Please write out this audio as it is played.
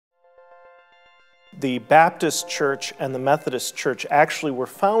The Baptist church and the Methodist church actually were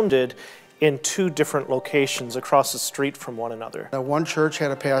founded in two different locations across the street from one another. One church had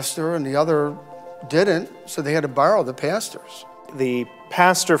a pastor and the other didn't, so they had to borrow the pastors. The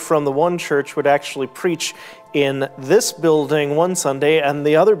pastor from the one church would actually preach in this building one Sunday and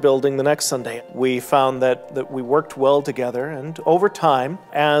the other building the next Sunday. We found that we worked well together, and over time,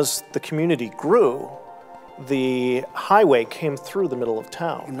 as the community grew, the highway came through the middle of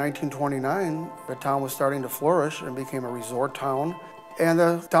town. In 1929, the town was starting to flourish and became a resort town, and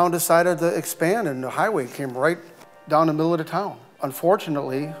the town decided to expand, and the highway came right down the middle of the town.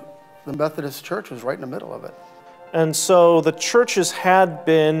 Unfortunately, the Methodist church was right in the middle of it. And so the churches had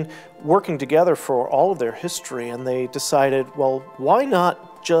been working together for all of their history, and they decided, well, why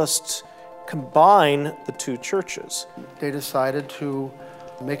not just combine the two churches? They decided to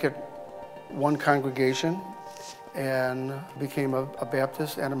make it one congregation and became a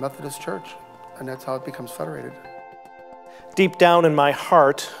Baptist and a Methodist church, and that's how it becomes Federated. Deep down in my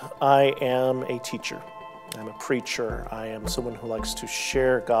heart, I am a teacher. I'm a preacher. I am someone who likes to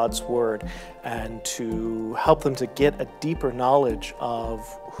share God's Word and to help them to get a deeper knowledge of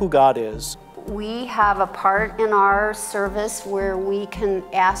who God is. We have a part in our service where we can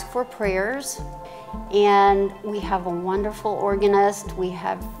ask for prayers, and we have a wonderful organist. We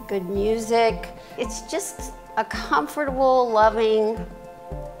have good music. It's just a comfortable, loving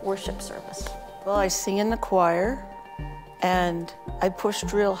worship service. Well, I sing in the choir, and I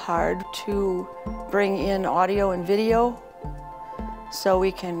pushed real hard to bring in audio and video so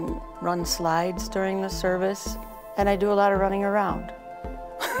we can run slides during the service, and I do a lot of running around.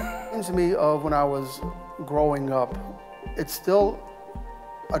 It seems to me of when I was growing up, it's still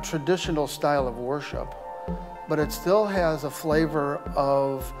a traditional style of worship, but it still has a flavor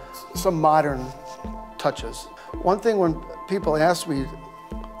of some modern touches. One thing when people ask me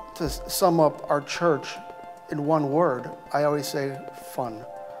to sum up our church in one word, I always say fun.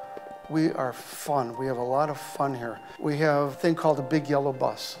 We are fun. We have a lot of fun here. We have a thing called the Big Yellow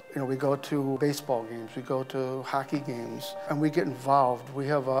Bus. You know, we go to baseball games, we go to hockey games, and we get involved. We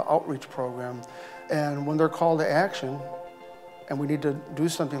have an outreach program, and when they're called to action, and we need to do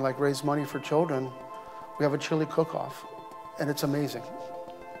something like raise money for children, we have a chili cook-off, and it's amazing.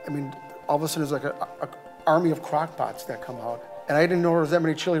 I mean, all of a sudden there's like an army of crock pots that come out, and I didn't know there was that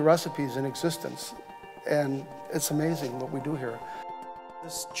many chili recipes in existence, and it's amazing what we do here.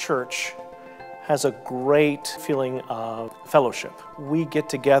 This church has a great feeling of fellowship. We get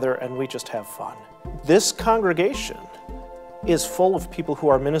together and we just have fun. This congregation is full of people who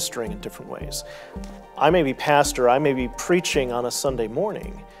are ministering in different ways. I may be pastor, I may be preaching on a Sunday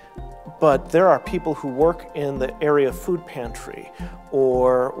morning, but there are people who work in the area food pantry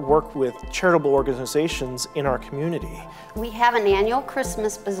or work with charitable organizations in our community. We have an annual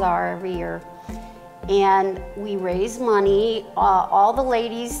Christmas bazaar every year, and we raise money. All the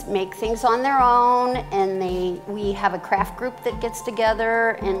ladies make things on their own, and we have a craft group that gets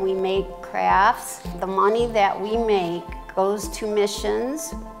together and we make crafts. The money that we make goes to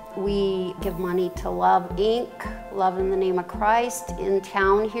missions. We give money to Love Inc., Love in the Name of Christ. In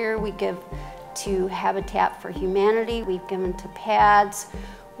town here, we give to Habitat for Humanity. We've given to PADS.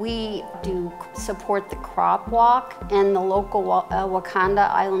 We do support the crop walk and the local Wauconda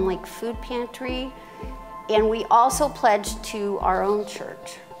Island Lake Food Pantry. And we also pledge to our own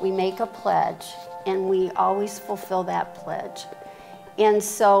church. We make a pledge, and we always fulfill that pledge. And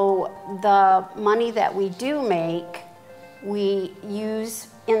so the money that we do make, we use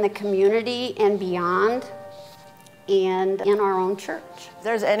in the community and beyond, and in our own church. If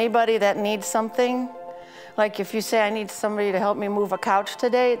there's anybody that needs something, like if you say, I need somebody to help me move a couch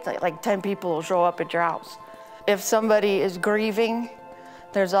today, it's like 10 people will show up at your house. If somebody is grieving,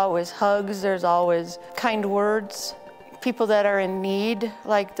 there's always hugs, there's always kind words. People that are in need,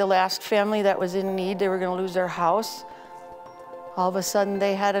 like the last family that was in need, they were gonna lose their house. All of a sudden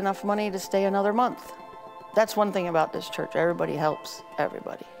they had enough money to stay another month. That's one thing about this church, everybody helps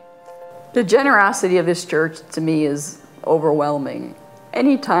everybody. The generosity of this church to me is overwhelming.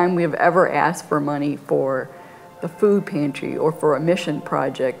 Anytime we have ever asked for money for the food pantry or for a mission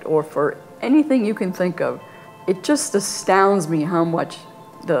project or for anything you can think of, it just astounds me how much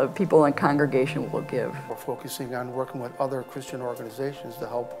the people in congregation will give. We're focusing on working with other Christian organizations to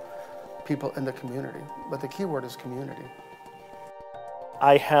help people in the community, but the key word is community.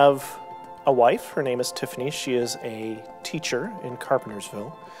 I have a wife, her name is Tiffany. She is a teacher in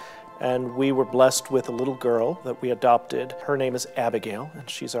Carpentersville, and we were blessed with a little girl that we adopted. Her name is Abigail, and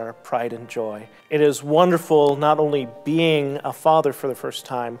she's our pride and joy. It is wonderful not only being a father for the first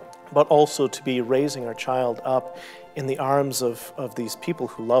time, but also to be raising our child up in the arms of these people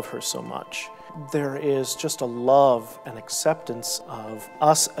who love her so much. There is just a love and acceptance of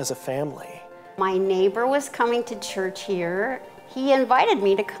us as a family. My neighbor was coming to church here. He invited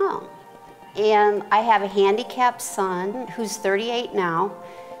me to come. And I have a handicapped son who's 38 now,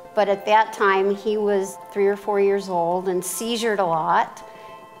 but at that time he was 3 or 4 years old and seizured a lot.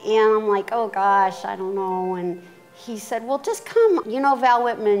 And I'm like, oh gosh, I don't know. And he said, well, just come. You know Val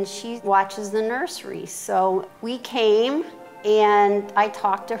Whitman, she watches the nursery. So we came and I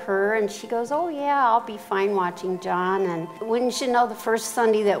talked to her and she goes, oh yeah, I'll be fine watching John. And wouldn't you know, the first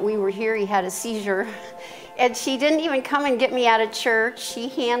Sunday that we were here, he had a seizure. And she didn't even come and get me out of church. She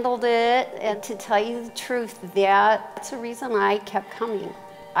handled it. And to tell you the truth, that's the reason I kept coming.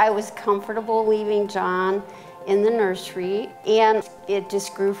 I was comfortable leaving John in the nursery, and it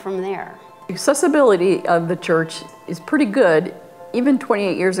just grew from there. Accessibility of the church is pretty good. Even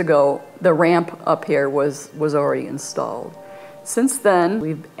 28 years ago, the ramp up here was already installed. Since then,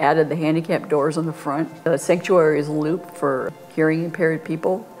 we've added the handicap doors on the front. The sanctuary is looped for hearing impaired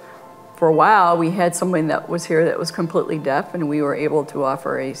people. For a while, we had someone that was here that was completely deaf, and we were able to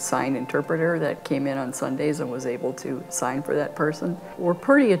offer a sign interpreter that came in on Sundays and was able to sign for that person. We're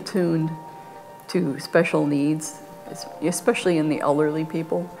pretty attuned to special needs, especially in the elderly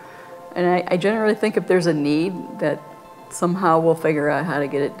people. And I generally think if there's a need, that somehow we'll figure out how to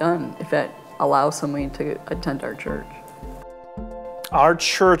get it done, if that allows somebody to attend our church. Our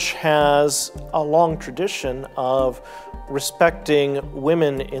church has a long tradition of respecting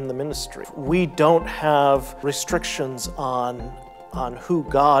women in the ministry. We don't have restrictions on who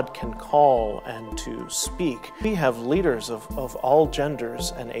God can call and to speak. We have leaders of all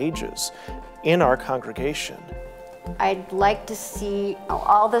genders and ages in our congregation. I'd like to see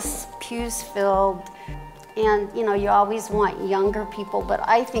all the pews filled. And you know, you always want younger people, but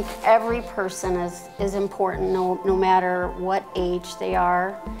I think every person is important, no matter what age they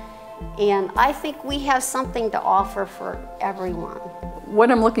are. And I think we have something to offer for everyone.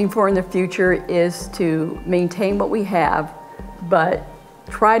 What I'm looking for in the future is to maintain what we have, but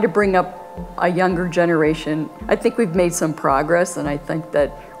try to bring up a younger generation. I think we've made some progress, and I think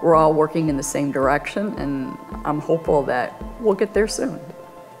that we're all working in the same direction, and I'm hopeful that we'll get there soon.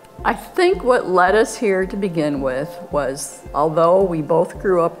 I think what led us here to begin with was, although we both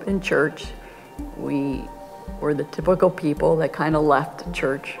grew up in church, we were the typical people that kind of left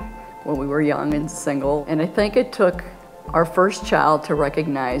church when we were young and single. And I think it took our first child to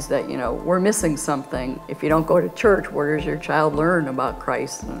recognize that, you know, we're missing something. If you don't go to church, where does your child learn about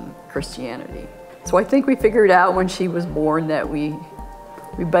Christ and Christianity? So I think we figured out when she was born that we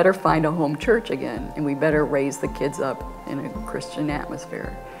better find a home church again, and we better raise the kids up in a Christian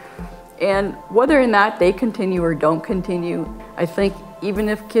atmosphere. And whether or not they continue or don't continue, I think even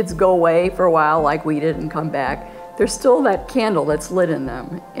if kids go away for a while like we did and come back, there's still that candle that's lit in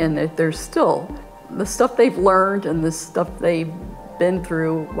them, and that there's still the stuff they've learned and the stuff they've been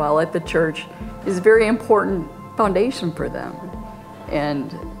through while at the church is a very important foundation for them.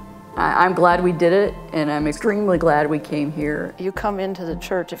 And I'm glad we did it, and I'm extremely glad we came here. You come into the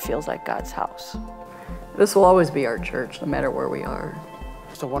church, it feels like God's house. This will always be our church, no matter where we are.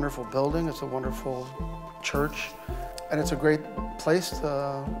 It's a wonderful building, it's a wonderful church, and it's a great place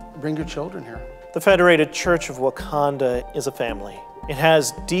to bring your children here. The Federated Church of Wauconda is a family. It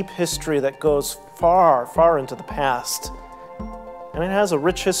has deep history that goes far, far into the past. And it has a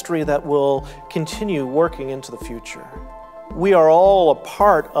rich history that will continue working into the future. We are all a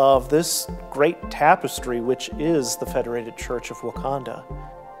part of this great tapestry, which is the Federated Church of Wauconda.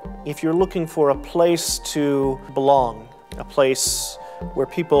 If you're looking for a place to belong, a place where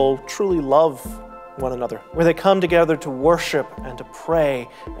people truly love one another, where they come together to worship and to pray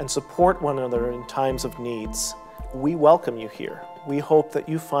and support one another in times of needs, we welcome you here. We hope that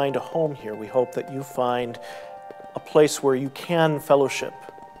you find a home here. We hope that you find a place where you can fellowship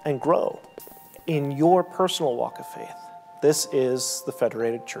and grow in your personal walk of faith. This is the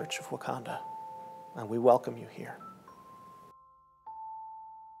Federated Church of Wauconda, and we welcome you here.